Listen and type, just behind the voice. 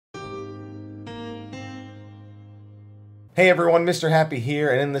Hey everyone, Mr. Happy here,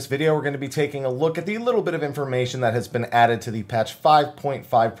 and in this video we're going to be taking a look at the little bit of information that has been added to the patch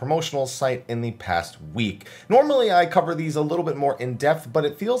 5.5 promotional site in the past week. Normally I cover these a little bit more in depth, but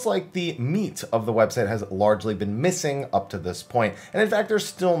it feels like the meat of the website has largely been missing up to this point, and in fact there's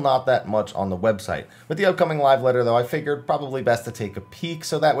still not that much on the website. With the upcoming live letter though, I figured probably best to take a peek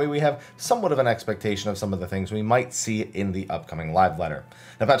so that way we have somewhat of an expectation of some of the things we might see in the upcoming live letter.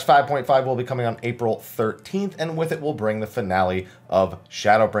 Now patch 5.5 will be coming on April 13th, and with it will bring the finale of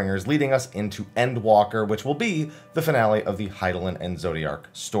Shadowbringers, leading us into Endwalker, which will be the finale of the Hydaelyn and Zodiark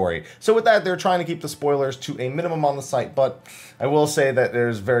story. So with that, they're trying to keep the spoilers to a minimum on the site, but I will say that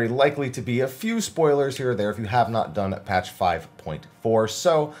there's very likely to be a few spoilers here or there if you have not done patch 5.4,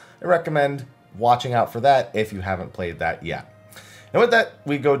 so I recommend watching out for that if you haven't played that yet. And with that,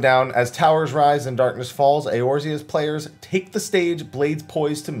 we go down. As towers rise and darkness falls, Eorzea's players take the stage, blades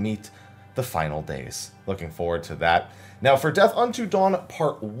poised to meet the final days. Looking forward to that. Now for Death Unto Dawn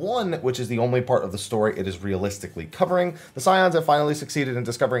Part 1, which is the only part of the story it is realistically covering, the Scions have finally succeeded in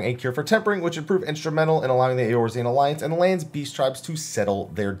discovering a cure for tempering, which would prove instrumental in allowing the Eorzean Alliance and the land's beast tribes to settle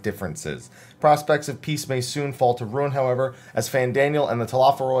their differences. Prospects of peace may soon fall to ruin, however, as Fandaniel and the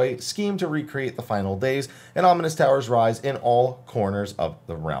Telophoroi scheme to recreate the final days, and ominous towers rise in all corners of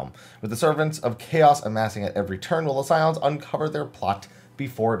the realm. With the servants of chaos amassing at every turn, will the Scions uncover their plot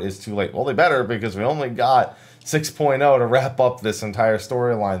before it is too late? Well, they better, because we only got 6.0 to wrap up this entire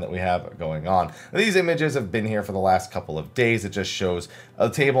storyline that we have going on. These images have been here for the last couple of days. It just shows a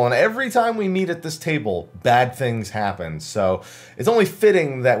table, and every time we meet at this table, bad things happen. So it's only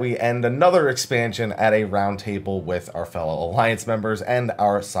fitting that we end another expansion at a round table with our fellow Alliance members and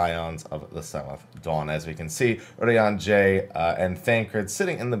our Scions of the Seventh Dawn. As we can see, Urianger and Thancred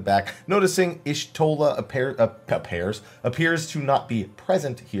sitting in the back, noticing Y'shtola appears to not be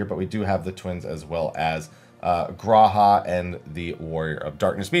present here, but we do have the twins as well as G'raha and the Warrior of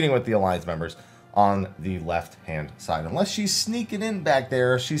Darkness meeting with the Alliance members on the left-hand side. Unless she's sneaking in back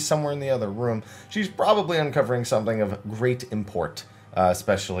there, she's somewhere in the other room, she's probably uncovering something of great import,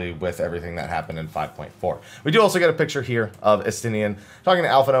 especially with everything that happened in 5.4. We do also get a picture here of Estinian talking to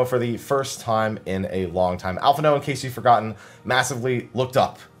Alphinaud for the first time in a long time. Alphinaud, in case you've forgotten, massively looked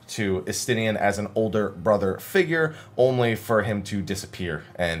up to Estinian as an older brother figure, only for him to disappear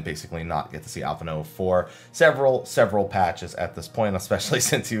and basically not get to see Alphinaud for several patches at this point, especially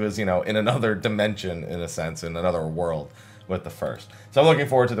since he was, you know, in another dimension, in a sense, in another world with the first. So I'm looking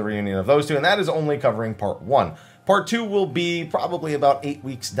forward to the reunion of those two, and that is only covering part 1. Part 2 will be probably about 8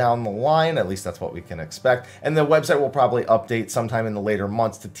 weeks down the line, at least that's what we can expect, and the website will probably update sometime in the later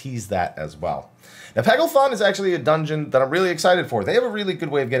months to tease that as well. Now, Pagelthon is actually a dungeon that I'm really excited for. They have a really good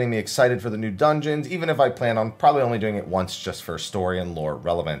way of getting me excited for the new dungeons, even if I plan on probably only doing it once just for story and lore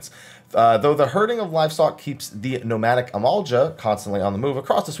relevance. Though the herding of livestock keeps the nomadic Amalja constantly on the move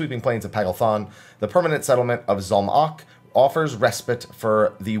across the sweeping plains of Pagelthon, the permanent settlement of Zolmok offers respite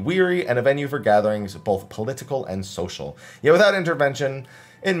for the weary and a venue for gatherings, both political and social. Yet without intervention,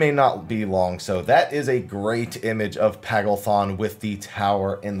 it may not be long. So that is a great image of Pagelthon with the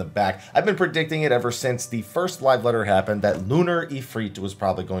tower in the back. I've been predicting it ever since the first live letter happened that Lunar Ifrit was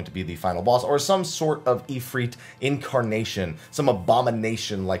probably going to be the final boss, or some sort of Ifrit incarnation, some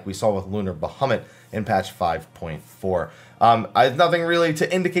abomination like we saw with Lunar Bahamut in patch 5.4. I have nothing really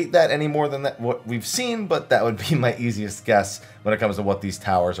to indicate that any more than that what we've seen, but that would be my easiest guess when it comes to what these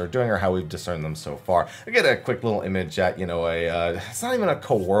towers are doing or how we've discerned them so far. I get a quick little image at, you know, it's not even a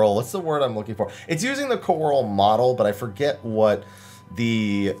co-whirl, what's the word I'm looking for? It's using the co-whirl model, but I forget what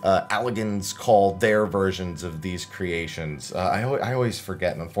the Allegans called their versions of these creations. I always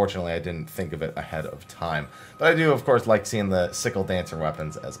forget, and unfortunately I didn't think of it ahead of time. But I do, of course, like seeing the sickle dancer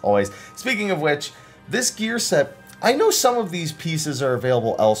weapons, as always. Speaking of which, this gear set, I know some of these pieces are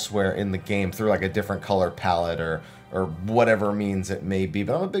available elsewhere in the game through like a different color palette or whatever means it may be,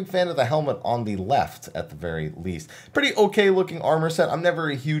 but I'm a big fan of the helmet on the left at the very least. Pretty okay looking armor set. I'm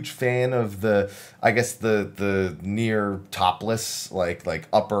never a huge fan of the, I guess the near topless like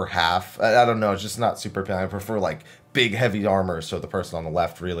upper half. I don't know, it's just not super appealing. I prefer like big heavy armor, so the person on the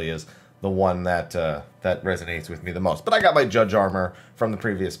left really is the one that that resonates with me the most. But I got my judge armor from the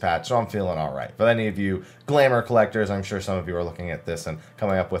previous patch, so I'm feeling all right. But any of you glamour collectors, I'm sure some of you are looking at this and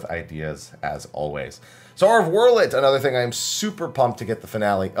coming up with ideas as always. So our Werlyt, another thing I'm super pumped to get the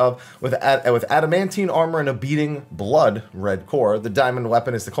finale of, with adamantine armor and a beating blood red core. The diamond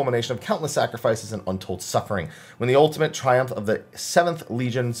weapon is the culmination of countless sacrifices and untold suffering. When the ultimate triumph of the 7th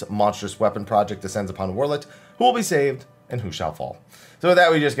Legion's monstrous weapon project descends upon Werlyt, who will be saved and who shall fall? So with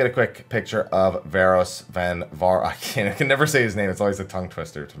that, we just get a quick picture of Varos Van Var. I can never say his name. It's always a tongue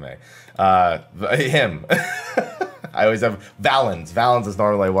twister to me. Him. I always have Valens. Valens is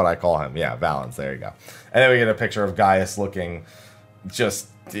normally what I call him. Yeah, Valens. There you go. And then we get a picture of Gaius looking just...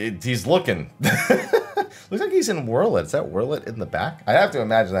 He's looking. Looks like he's in Werlyt. Is that Werlyt in the back? I have to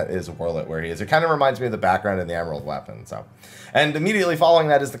imagine that is Werlyt where he is. It kind of reminds me of the background in the Emerald Weapon. So, and immediately following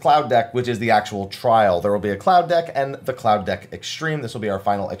that is the Cloud deck, which is the actual trial. There will be a Cloud deck and the Cloud deck Extreme. This will be our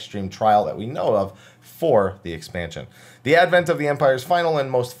final Extreme trial that we know of for the expansion. The advent of the Empire's final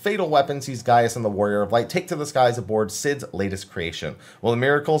and most fatal weapon sees Gaius and the Warrior of Light take to the skies aboard Sid's latest creation. Will the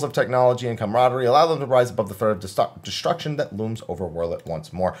miracles of technology and camaraderie allow them to rise above the threat of destruction that looms over Werlyt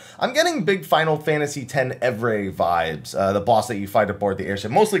once more? I'm getting big Final Fantasy X Evray vibes, the boss that you fight aboard the airship,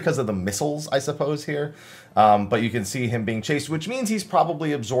 mostly because of the missiles, I suppose, here. But you can see him being chased, which means he's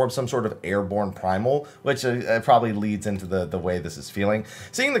probably absorbed some sort of airborne primal, which probably leads into the way this is feeling.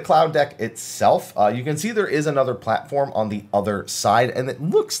 Seeing the Cloud deck itself, you can see there is another platform on the other side, and it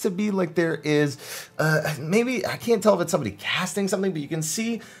looks to be like there is, maybe, I can't tell if it's somebody casting something, but you can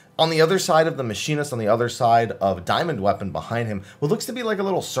see on the other side of the machinist, on the other side of Diamond Weapon behind him, what looks to be like a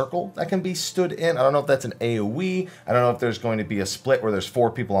little circle that can be stood in. I don't know if that's an AoE. I don't know if there's going to be a split where there's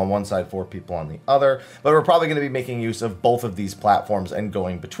 4 people on one side, 4 people on the other. But we're probably going to be making use of both of these platforms and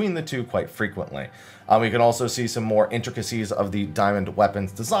going between the two quite frequently. We can also see some more intricacies of the Diamond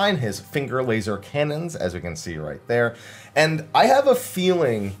Weapon's design, his finger laser cannons, as we can see right there. And I have a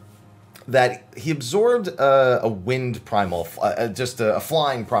feeling that he absorbed a wind primal, just a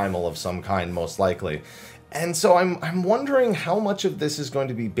flying primal of some kind, most likely. And so I'm wondering how much of this is going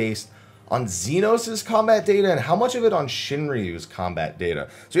to be based on Xenos' combat data and how much of it on Shinryu's combat data.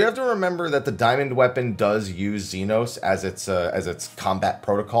 So you have to remember that the Diamond Weapon does use Xenos as its combat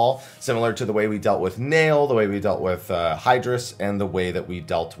protocol, similar to the way we dealt with Nail, the way we dealt with Hydrus, and the way that we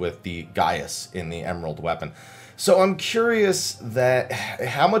dealt with the Gaius in the Emerald Weapon. So I'm curious that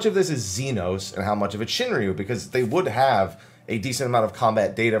how much of this is Xenos and how much of it's Shinryu, because they would have a decent amount of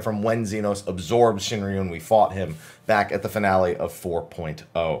combat data from when Xenos absorbed Shinryu and we fought him back at the finale of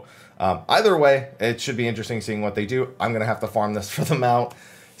 4.0. Either way, it should be interesting seeing what they do. I'm going to have to farm this for the mount.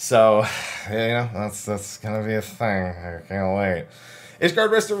 So, you know, that's going to be a thing. I can't wait.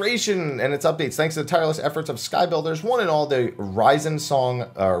 Ishgard Restoration and its updates. Thanks to the tireless efforts of Skybuilders, one and all, the Risen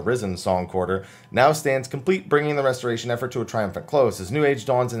Song Quarter now stands complete, bringing the restoration effort to a triumphant close. As New Age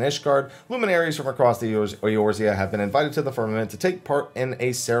dawns in Ishgard, luminaries from across the Eorzea have been invited to the firmament to take part in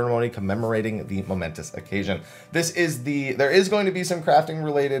a ceremony commemorating the momentous occasion. There is going to be some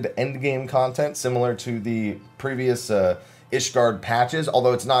crafting-related endgame content similar to the previous Ishgard patches,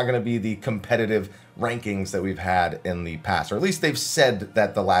 although it's not going to be the competitive rankings that we've had in the past, or at least they've said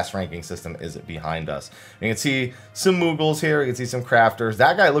that the last ranking system is behind us. You can see some Moogles here, you can see some crafters.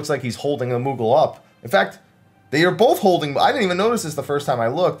 That guy looks like he's holding a Moogle up. In fact, they are both holding, I didn't even notice this the first time I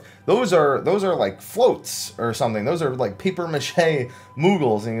looked. Those are like floats or something. Those are like paper mache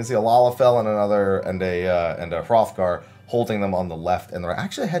Moogles, and you can see a Lalafell and a Hrothgar holding them on the left and the right.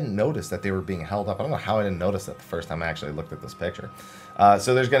 Actually, I hadn't noticed that they were being held up. I don't know how I didn't notice that the first time I actually looked at this picture.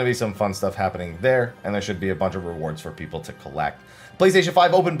 So there's going to be some fun stuff happening there, and there should be a bunch of rewards for people to collect. PlayStation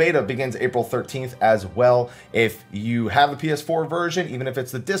 5 Open Beta begins April 13th as well. If you have the PS4 version, even if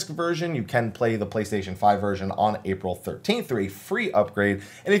it's the disc version, you can play the PlayStation 5 version on April 13th through a free upgrade.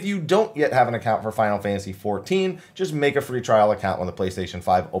 And if you don't yet have an account for Final Fantasy XIV, just make a free trial account when the PlayStation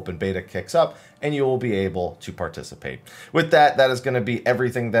 5 Open Beta kicks up, and you will be able to participate. With that, that is going to be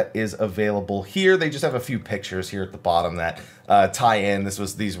everything that is available here. They just have a few pictures here at the bottom that tie in.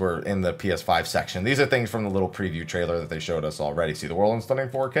 These were in the PS5 section. These are things from the little preview trailer that they showed us already. See the world in stunning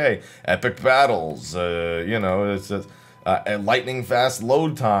 4K, epic battles, you know, it's lightning fast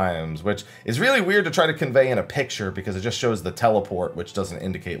load times, which is really weird to try to convey in a picture because it just shows the teleport, which doesn't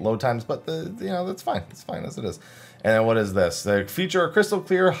indicate load times, but you know, that's fine. It's fine as it is. And then what is this? They feature a crystal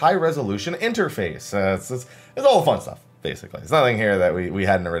clear, high resolution interface. It's all fun stuff, basically. There's nothing here that we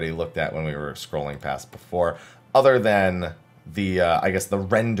hadn't already looked at when we were scrolling past before, other than the, I guess, the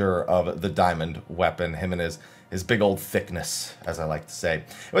render of the Diamond Weapon, him and his big old thickness, as I like to say.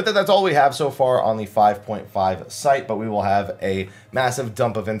 With that, that's all we have so far on the 5.5 site, but we will have a massive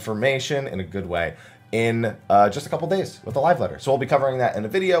dump of information in a good way in just a couple days with a live letter. So we'll be covering that in a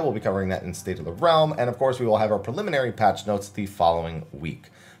video, we'll be covering that in State of the Realm, and of course we will have our preliminary patch notes the following week.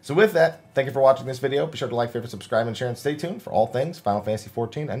 So with that, thank you for watching this video. Be sure to like, favorite, subscribe, and share, and stay tuned for all things Final Fantasy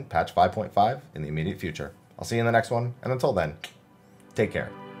XIV and patch 5.5 in the immediate future. I'll see you in the next one, and until then, take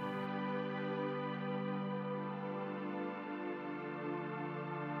care.